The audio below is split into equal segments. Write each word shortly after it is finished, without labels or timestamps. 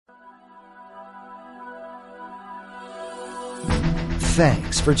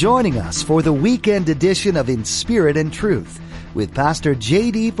Thanks for joining us for the weekend edition of In Spirit and Truth with Pastor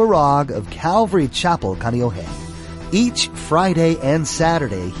J.D. Farag of Calvary Chapel, Kaneohe. Each Friday and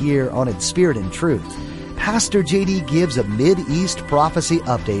Saturday here on In Spirit and Truth, Pastor J.D. gives a Mid-East prophecy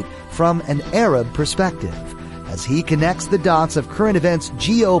update from an Arab perspective as he connects the dots of current events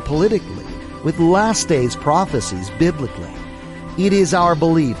geopolitically with last days prophecies biblically. It is our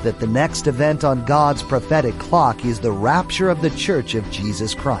belief that the next event on God's prophetic clock is the rapture of the Church of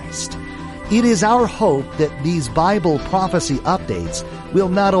Jesus Christ. It is our hope that these Bible prophecy updates will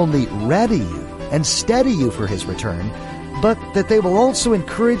not only ready you and steady you for His return, but that they will also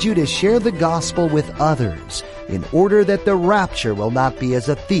encourage you to share the gospel with others in order that the rapture will not be as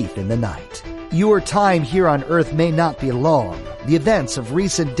a thief in the night. Your time here on earth may not be long. The events of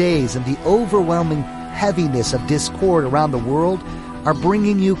recent days and the overwhelming heaviness of discord around the world are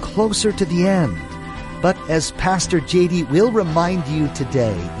bringing you closer to the end. But as Pastor J.D. will remind you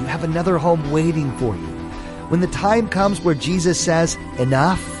today, you have another home waiting for you. When the time comes where Jesus says,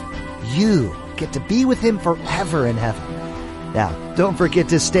 enough, you get to be with Him forever in heaven. Now, don't forget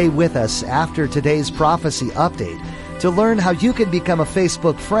to stay with us after today's prophecy update to learn how you can become a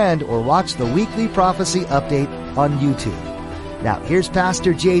Facebook friend or watch the weekly prophecy update on YouTube. Now, here's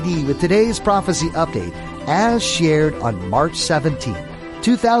Pastor J.D. with today's prophecy update as shared on March 17,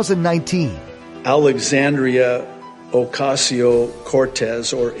 2019. Alexandria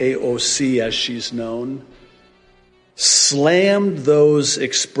Ocasio-Cortez, or AOC as she's known, slammed those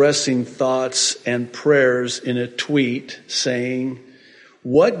expressing thoughts and prayers in a tweet saying,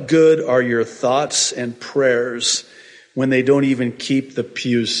 "What good are your thoughts and prayers when they don't even keep the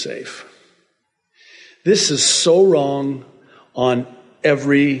pews safe?" This is so wrong on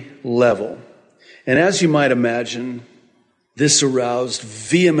every level. And as you might imagine, this aroused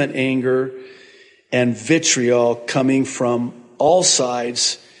vehement anger and vitriol coming from all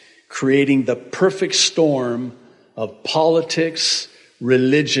sides, creating the perfect storm of politics,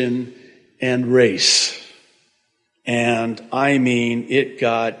 religion, and race. And I mean, it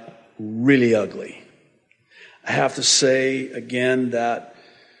got really ugly. I have to say again that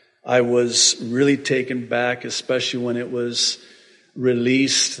I was really taken back, especially when it was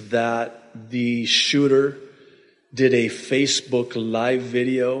released that the shooter did a Facebook live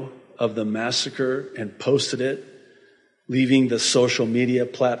video of the massacre and posted it, leaving the social media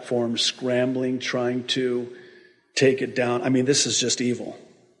platform scrambling, trying to take it down. I mean, this is just evil.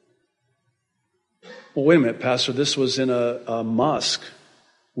 Well, wait a minute, Pastor. This was in a mosque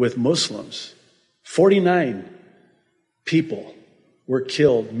with Muslims. 49 people were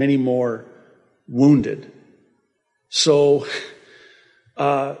killed, many more wounded. So,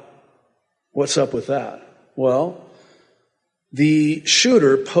 what's up with that? Well, the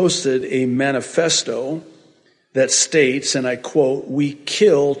shooter posted a manifesto that states, and I quote, "We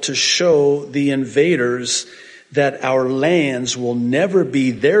kill to show the invaders that our lands will never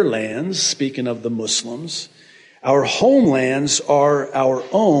be their lands," speaking of the Muslims. "Our homelands are our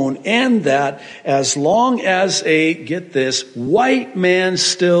own, and that as long as a," get this, "white man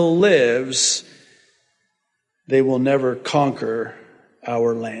still lives, they will never conquer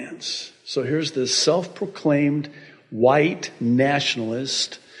our lands." So here's this self-proclaimed white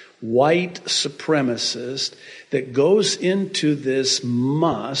nationalist, white supremacist that goes into this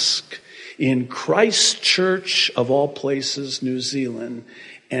mosque in Christchurch, of all places, New Zealand,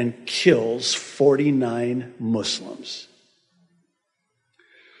 and kills 49 Muslims.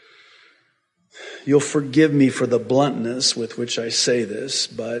 You'll forgive me for the bluntness with which I say this,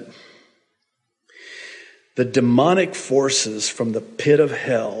 but the demonic forces from the pit of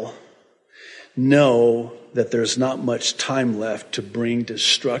hell know that there's not much time left to bring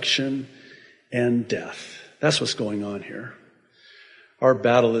destruction and death. That's what's going on here. Our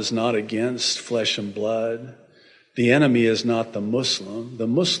battle is not against flesh and blood. The enemy is not the Muslim. The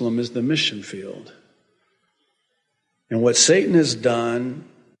Muslim is the mission field. And what Satan has done,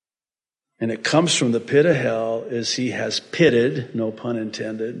 and it comes from the pit of hell, is he has pitted, no pun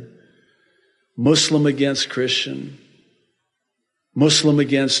intended, Muslim against Christian, Muslim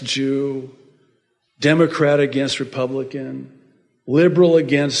against Jew, Democrat against Republican, liberal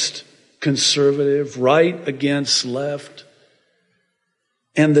against conservative, right against left.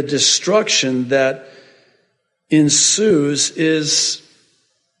 And the destruction that ensues is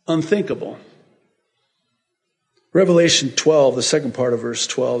unthinkable. Revelation 12, the second part of verse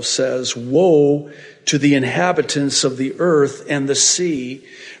 12 says, "Woe to the inhabitants of the earth and the sea,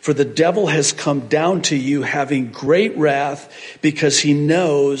 for the devil has come down to you having great wrath, because he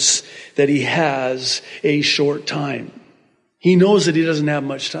knows that he has a short time." He knows that he doesn't have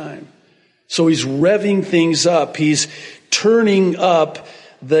much time. So he's revving things up. He's turning up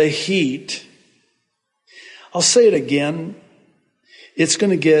the heat. I'll say it again. It's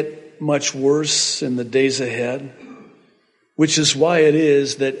going to get much worse in the days ahead, which is why it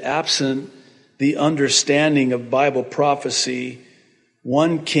is that absent the understanding of Bible prophecy,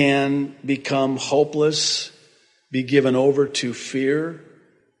 one can become hopeless, be given over to fear,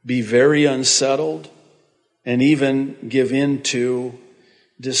 be very unsettled, and even give in to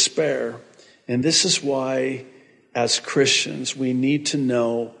despair. And this is why, as Christians, we need to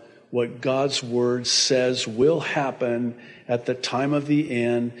know what God's Word says will happen at the time of the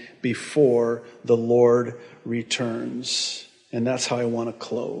end before the Lord returns. And that's how I want to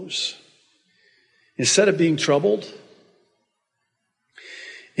close. Instead of being troubled,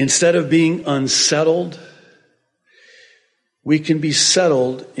 instead of being unsettled, we can be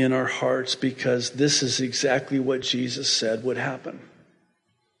settled in our hearts because this is exactly what Jesus said would happen.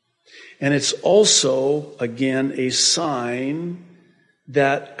 And it's also, again, a sign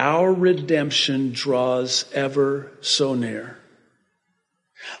that our redemption draws ever so near.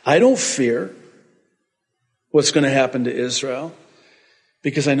 I don't fear what's going to happen to Israel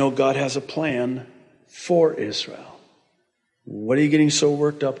because I know God has a plan for Israel. What are you getting so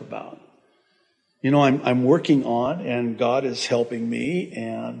worked up about? You know, I'm working on, and God is helping me,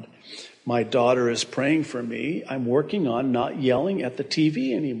 and my daughter is praying for me. I'm working on not yelling at the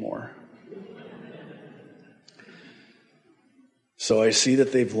TV anymore. So I see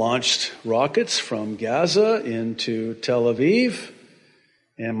that they've launched rockets from Gaza into Tel Aviv.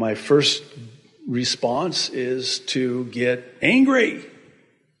 And my first response is to get angry,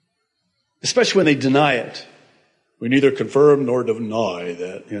 especially when they deny it. We neither confirm nor deny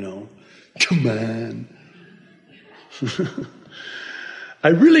that, Come on. I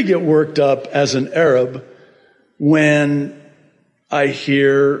really get worked up as an Arab when I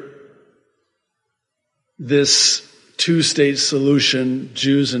hear this two-state solution,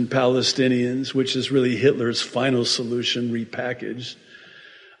 Jews and Palestinians, which is really Hitler's final solution repackaged.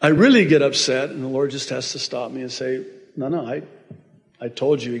 I really get upset, and the Lord just has to stop me and say, no, I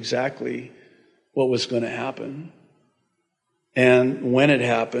told you exactly what was going to happen. And when it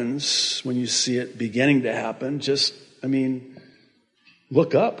happens, when you see it beginning to happen,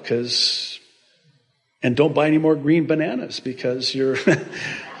 look up, and don't buy any more green bananas because you're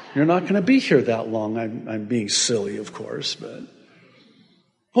you're not going to be here that long. I'm being silly, of course, but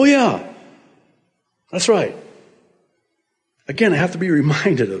oh yeah, that's right. Again, I have to be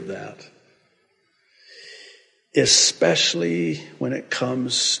reminded of that, especially when it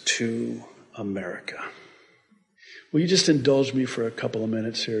comes to America. Will you just indulge me for a couple of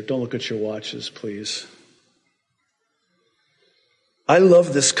minutes here? Don't look at your watches, please. I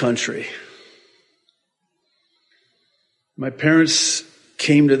love this country. My parents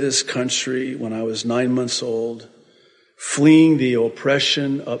came to this country when I was 9 months old, fleeing the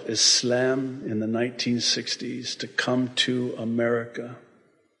oppression of Islam in the 1960s to come to America.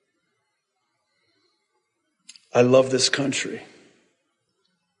 I love this country.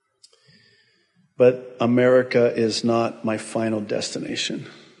 But America is not my final destination.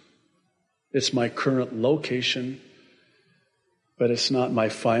 It's my current location, but it's not my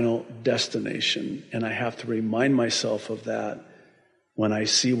final destination. And I have to remind myself of that when I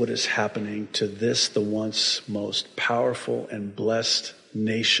see what is happening to this, the once most powerful and blessed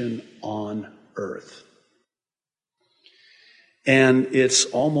nation on earth. And it's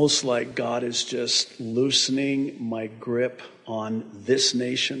almost like God is just loosening my grip on this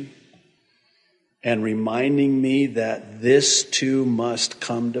nation and reminding me that this too must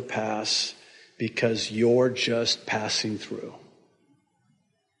come to pass because you're just passing through.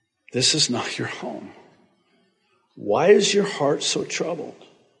 This is not your home. Why is your heart so troubled?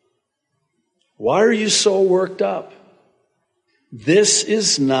 Why are you so worked up? This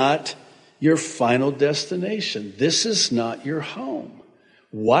is not your final destination. This is not your home.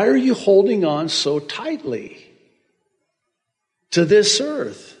 Why are you holding on so tightly to this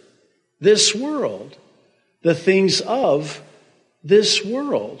earth, this world, the things of this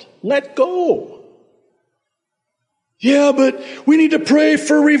world? Let go. Yeah, but we need to pray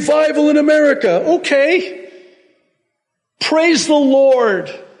for revival in America. Okay. Praise the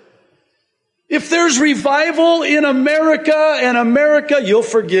Lord. If there's revival in America, you'll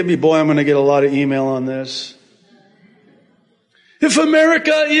forgive me. Boy, I'm going to get a lot of email on this. If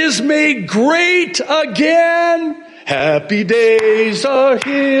America is made great again, happy days are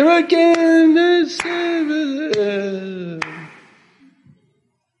here again.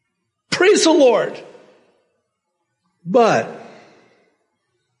 Praise the Lord. But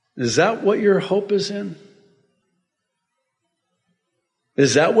is that what your hope is in?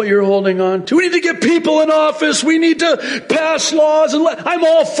 Is that what you're holding on to? We need to get people in office. We need to pass laws. I'm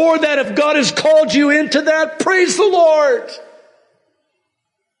all for that. If God has called you into that, praise the Lord.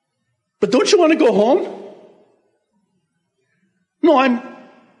 But don't you want to go home? No,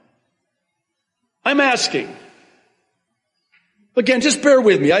 I'm asking. Again, just bear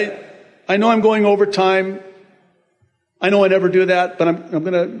with me. I know I'm going over time. I know I never do that, but I'm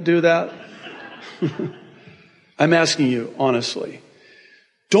going to do that. I'm asking you, honestly.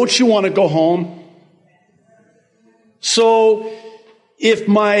 Don't you want to go home? So, if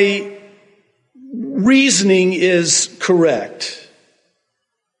my reasoning is correct,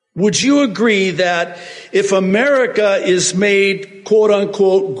 would you agree that if America is made, quote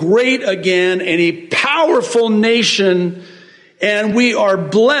unquote, great again and a powerful nation, and we are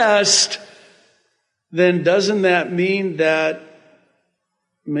blessed, then doesn't that mean that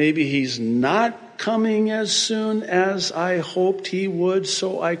maybe he's not coming as soon as I hoped he would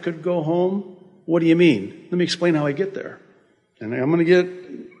so I could go home? What do you mean? Let me explain how I get there. And I'm going to get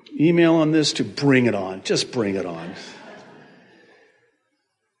email on this to bring it on. Just bring it on.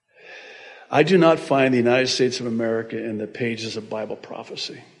 I do not find the United States of America in the pages of Bible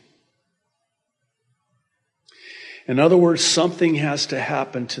prophecy. In other words, something has to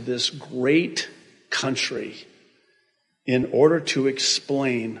happen to this great country in order to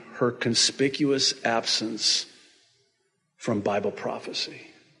explain her conspicuous absence from Bible prophecy.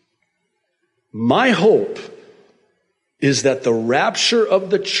 My hope is that the rapture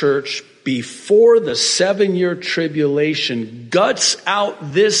of the church before the 7-year tribulation guts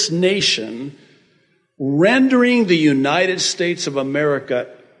out this nation, rendering the United States of America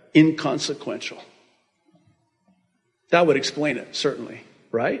inconsequential. That would explain it, certainly,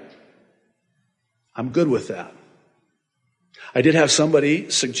 right? I'm good with that. I did have somebody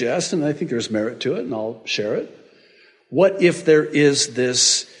suggest, and I think there's merit to it, and I'll share it. What if there is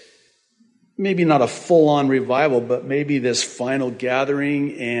this, maybe not a full-on revival, but maybe this final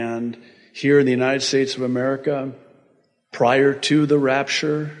gathering and here in the United States of America prior to the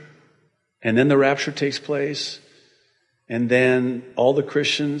rapture, and then the rapture takes place, and then all the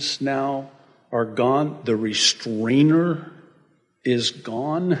Christians now are gone. The restrainer is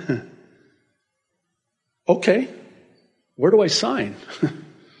gone. Okay. Where do I sign?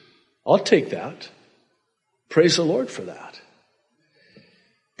 I'll take that. Praise the Lord for that.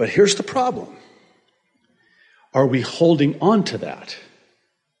 But here's the problem. Are we holding on to that?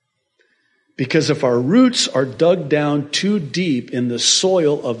 Because if our roots are dug down too deep in the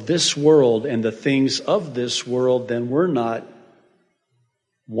soil of this world and the things of this world, then we're not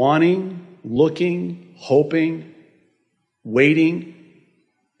wanting, looking, hoping, waiting,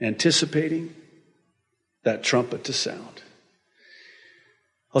 anticipating that trumpet to sound.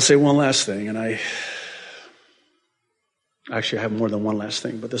 I'll say one last thing, and I have more than one last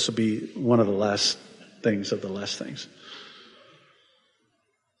thing, but this will be one of the last things of the last things.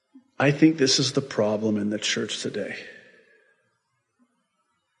 I think this is the problem in the church today.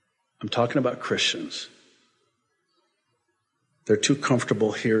 I'm talking about Christians. They're too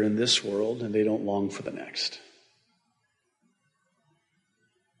comfortable here in this world, and they don't long for the next.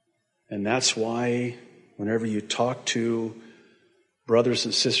 And that's why whenever you talk to brothers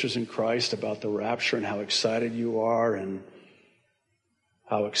and sisters in Christ about the rapture and how excited you are and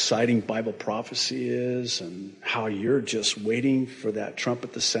how exciting Bible prophecy is and how you're just waiting for that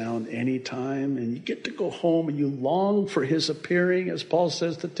trumpet to sound anytime, and you get to go home and you long for his appearing, as Paul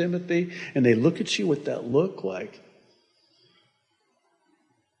says to Timothy, and they look at you with that look like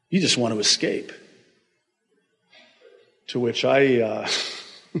you just want to escape. To which I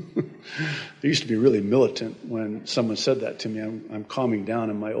used to be really militant when someone said that to me. I'm calming down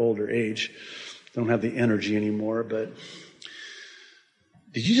in my older age. I don't have the energy anymore, but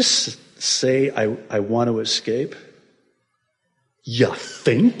did you just say I want to escape? You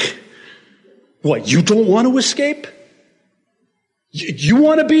think? What, you don't want to escape? You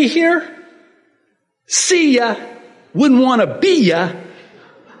want to be here? See ya. Wouldn't want to be ya.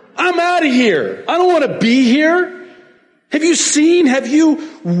 I'm out of here. I don't want to be here. Have you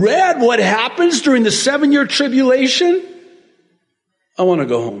read what happens during the 7-year tribulation? I want to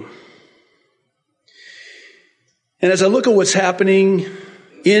go home. And as I look at what's happening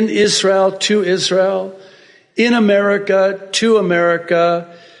in Israel, to Israel, in America, to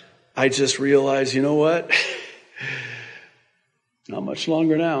America, I just realize, you know what? Not much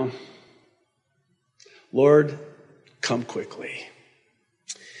longer now. Lord, come quickly.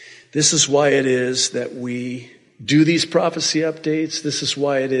 This is why it is that we do these prophecy updates. This is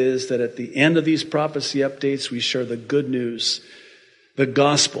why it is that at the end of these prophecy updates, we share the good news, the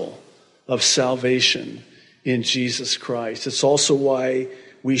gospel of salvation in Jesus Christ. It's also why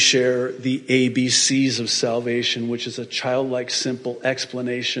we share the ABCs of salvation, which is a childlike, simple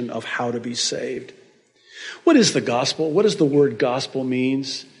explanation of how to be saved. What is the gospel? What does the word gospel mean?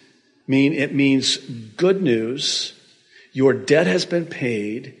 It means good news. Your debt has been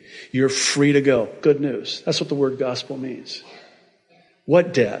paid. You're free to go. Good news. That's what the word gospel means.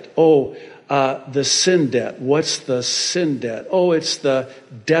 What debt? The sin debt. What's the sin debt? It's the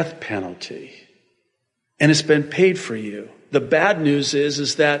death penalty. And it's been paid for you. The bad news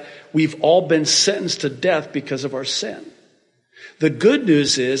is that we've all been sentenced to death because of our sin. The good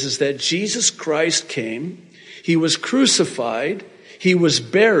news is that Jesus Christ came, he was crucified, he was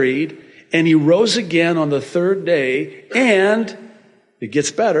buried, and he rose again on the third day, and it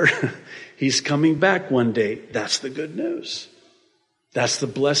gets better. He's coming back one day. That's the good news. That's the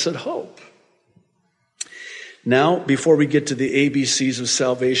blessed hope. Now, before we get to the ABCs of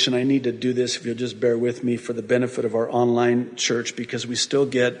salvation, I need to do this, if you'll just bear with me, for the benefit of our online church, because we still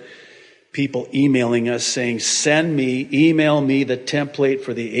get people emailing us saying, email me the template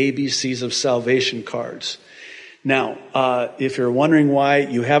for the ABCs of salvation cards. Now, if you're wondering why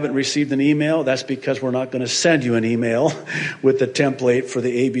you haven't received an email, that's because we're not going to send you an email with the template for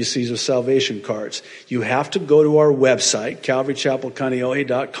the ABCs of salvation cards. You have to go to our website,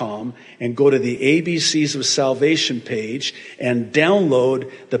 calvarychapelkaneohe.com, and go to the ABCs of salvation page and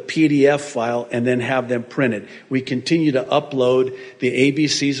download the PDF file and then have them printed. We continue to upload the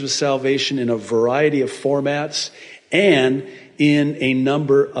ABCs of salvation in a variety of formats and in a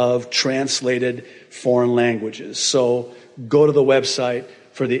number of translated foreign languages. So go to the website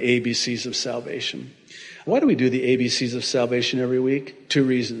for the ABCs of salvation. Why do we do the ABCs of salvation every week? 2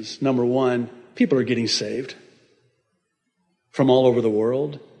 reasons. Number 1, people are getting saved from all over the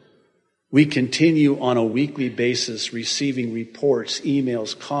world. We continue on a weekly basis receiving reports,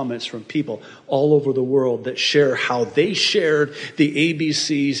 emails, comments from people all over the world that share how they shared the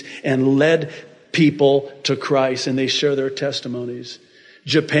ABCs and led people to Christ, and they share their testimonies.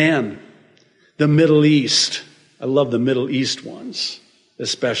 Japan, the Middle East. I love the Middle East ones,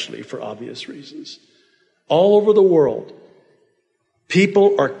 especially for obvious reasons. All over the world,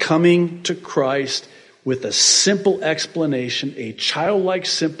 people are coming to Christ with a simple explanation, a childlike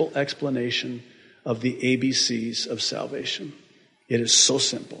simple explanation of the ABCs of salvation. It is so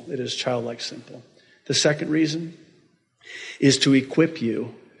simple. It is childlike simple. The second reason is to equip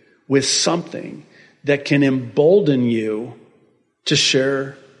you with something that can embolden you to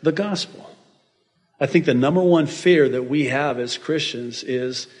share the gospel. I think the number one fear that we have as Christians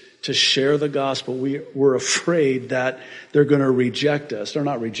is to share the gospel. We're afraid that they're going to reject us. They're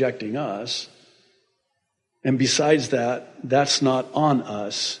not rejecting us. And besides that, that's not on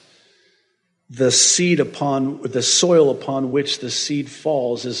us. The soil upon which the seed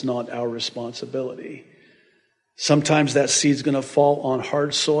falls is not our responsibility. Sometimes that seed's going to fall on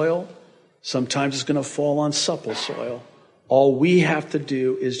hard soil. Sometimes it's going to fall on supple soil. All we have to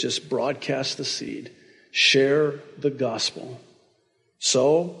do is just broadcast the seed, share the gospel.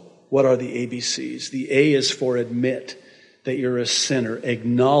 So, what are the ABCs? The A is for admit that you're a sinner.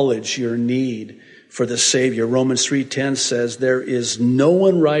 Acknowledge your need for the Savior. Romans 3:10 says, there is no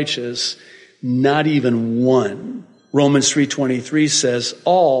one righteous, not even one. Romans 3:23 says,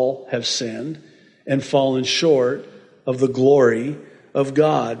 all have sinned and fallen short of the glory of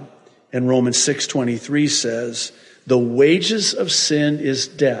God. And Romans 6:23 says, the wages of sin is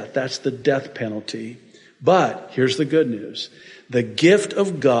death. That's the death penalty. But here's the good news. The gift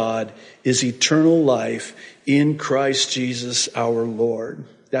of God is eternal life in Christ Jesus our Lord.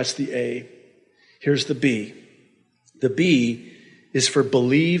 That's the A. Here's the B. The B is for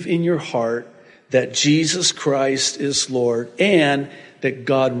believe in your heart that Jesus Christ is Lord and that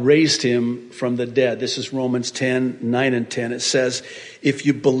God raised him from the dead. This is Romans 10:9 and 10. It says, if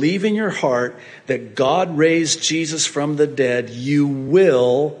you believe in your heart that God raised Jesus from the dead, you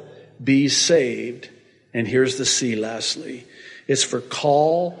will be saved. And here's the C lastly. It's for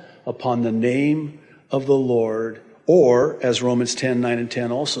call upon the name of the Lord. Or, as Romans 10:9 and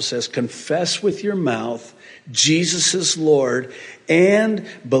 10 also says, confess with your mouth Jesus is Lord and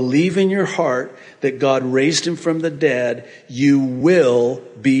believe in your heart that God raised him from the dead, you will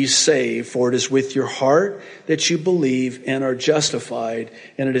be saved. For it is with your heart that you believe and are justified,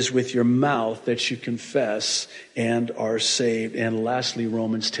 and it is with your mouth that you confess and are saved. And lastly,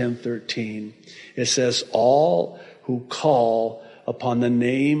 Romans 10:13, it says, all who call upon the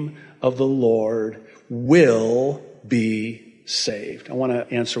name of the Lord will be saved. I want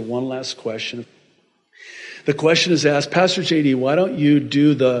to answer one last question. The question is asked, Pastor JD, why don't you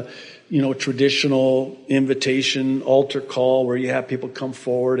do the traditional invitation altar call where you have people come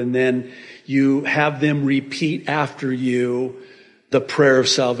forward and then you have them repeat after you the prayer of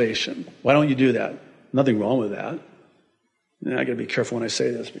salvation. Why don't you do that? Nothing wrong with that. And I got to be careful when I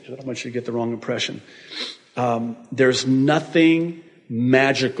say this because I don't want you to get the wrong impression. There's nothing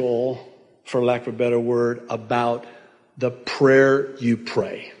magical, for lack of a better word, about the prayer you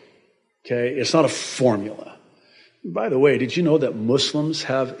pray. Okay? It's not a formula. By the way, did you know that Muslims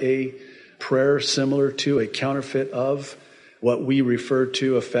have a prayer similar to, a counterfeit of, what we refer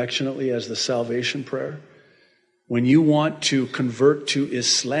to affectionately as the salvation prayer? When you want to convert to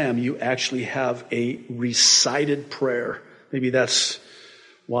Islam, you actually have a recited prayer. Maybe that's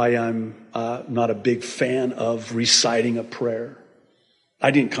why I'm not a big fan of reciting a prayer.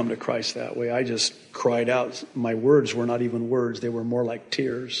 I didn't come to Christ that way. I just cried out. My words were not even words. They were more like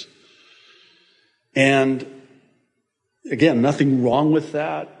tears. And again, nothing wrong with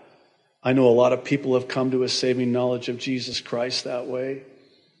that. I know a lot of people have come to a saving knowledge of Jesus Christ that way.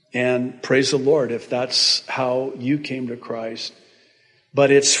 And praise the Lord if that's how you came to Christ. But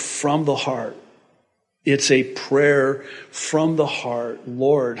it's from the heart. It's a prayer from the heart.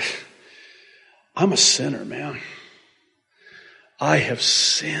 Lord, I'm a sinner, man. I have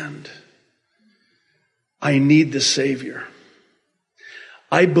sinned. I need the Savior.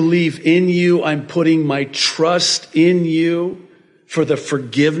 I believe in you. I'm putting my trust in you for the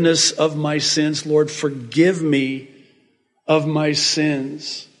forgiveness of my sins. Lord, forgive me of my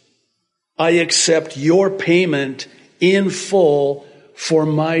sins. I accept your payment in full for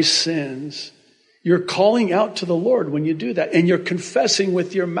my sins. You're calling out to the Lord when you do that, and you're confessing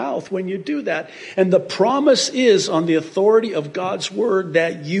with your mouth when you do that. And the promise is on the authority of God's word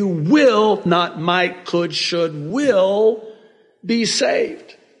that you will, not might, could, should, will be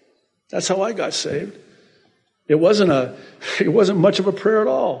saved. That's how I got saved. It wasn't much of a prayer at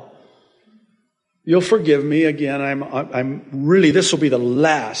all. You'll forgive me again. I'm really, this will be the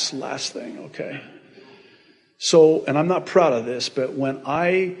last thing, okay? So, and I'm not proud of this, but when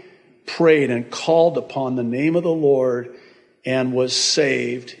I prayed and called upon the name of the Lord and was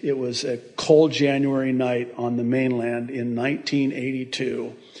saved, it was a cold January night on the mainland in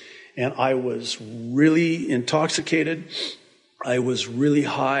 1982. And I was really intoxicated. I was really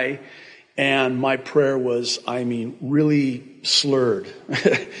high. And my prayer was, really slurred.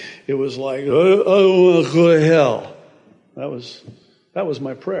 It was like, I don't want to go to hell. That was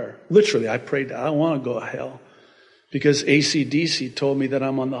my prayer. Literally, I prayed that I don't want to go to hell. Because AC/DC told me that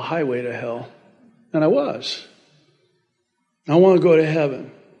I'm on the highway to hell. And I was. I want to go to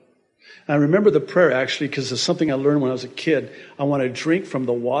heaven. And I remember the prayer actually because it's something I learned when I was a kid. I want to drink from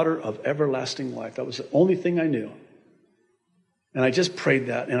the water of everlasting life. That was the only thing I knew. And I just prayed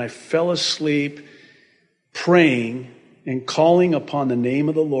that. And I fell asleep praying and calling upon the name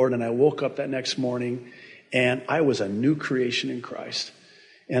of the Lord. And I woke up that next morning and I was a new creation in Christ.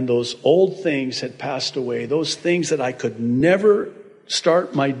 And those old things had passed away. Those things that I could never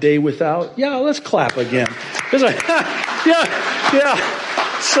start my day without. Yeah, let's clap again.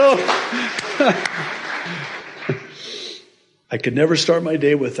 So I could never start my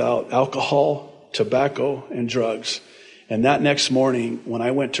day without alcohol, tobacco, and drugs. And that next morning, when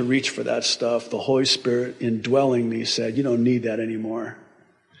I went to reach for that stuff, the Holy Spirit indwelling me said, you don't need that anymore.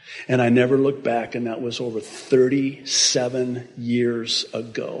 And I never looked back, and that was over 37 years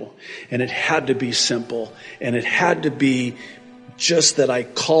ago. And it had to be simple, and it had to be just that I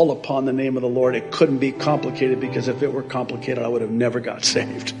call upon the name of the Lord. It couldn't be complicated, because if it were complicated, I would have never got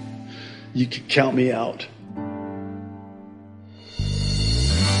saved. You could count me out.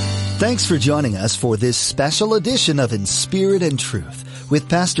 Thanks for joining us for this special edition of In Spirit and Truth with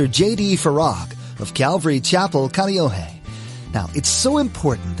Pastor J.D. Farag of Calvary Chapel, Kaneohe. Now, it's so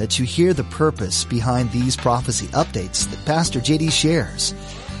important that you hear the purpose behind these prophecy updates that Pastor J.D. shares.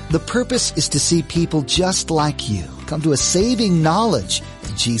 The purpose is to see people just like you come to a saving knowledge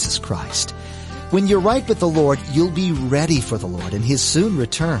of Jesus Christ. When you're right with the Lord, you'll be ready for the Lord and His soon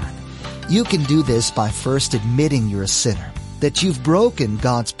return. You can do this by first admitting you're a sinner, that you've broken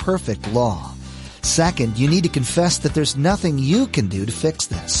God's perfect law. Second, you need to confess that there's nothing you can do to fix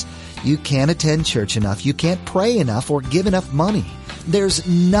this. You can't attend church enough, you can't pray enough, or give enough money. There's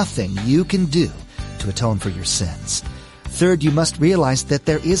nothing you can do to atone for your sins. Third, you must realize that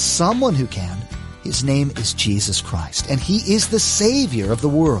there is someone who can. His name is Jesus Christ, and He is the Savior of the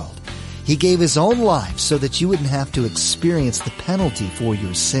world. He gave His own life so that you wouldn't have to experience the penalty for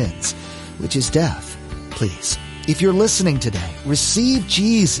your sins, which is death. Please, if you're listening today, receive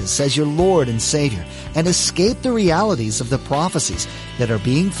Jesus as your Lord and Savior and escape the realities of the prophecies that are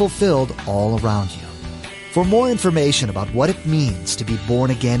being fulfilled all around you. For more information about what it means to be born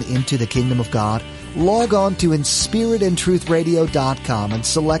again into the kingdom of God, log on to inspiritandtruthradio.com and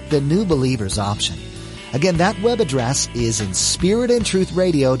select the New Believers option. Again, that web address is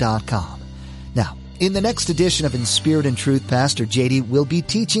inspiritandtruthradio.com. Now, in the next edition of In Spirit and Truth, Pastor J.D. will be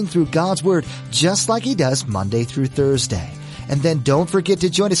teaching through God's Word just like he does Monday through Thursday. And then don't forget to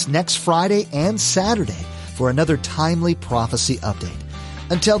join us next Friday and Saturday for another timely prophecy update.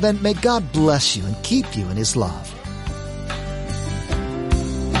 Until then, may God bless you and keep you in his love.